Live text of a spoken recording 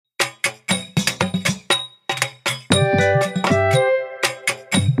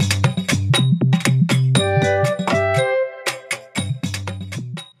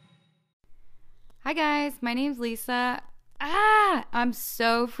friends. My name's Lisa. I'm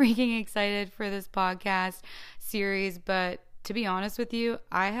so freaking excited for this podcast series, but to be honest with you,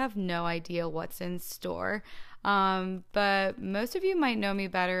 I have no idea what's in store. But most of you might know me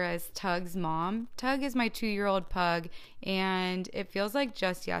better as Tug's mom. Tug is my 2-year-old pug, and it feels like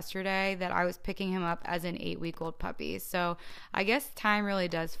just yesterday that I was picking him up as an 8-week-old puppy. So I guess time really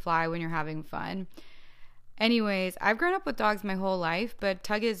does fly when you're having fun. Anyways, I've grown up with dogs my whole life, but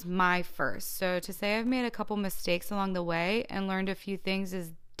Tug is my first. So to say I've made a couple mistakes along the way and learned a few things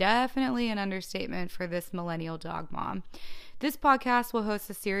is definitely an understatement for this millennial dog mom. This podcast will host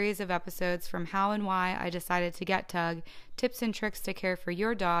a series of episodes from how and why I decided to get Tug, tips and tricks to care for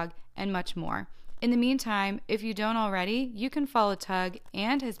your dog, and much more. In the meantime, if you don't already, you can follow Tug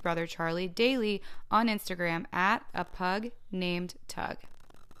and his brother Charlie daily on Instagram at a pug named Tug.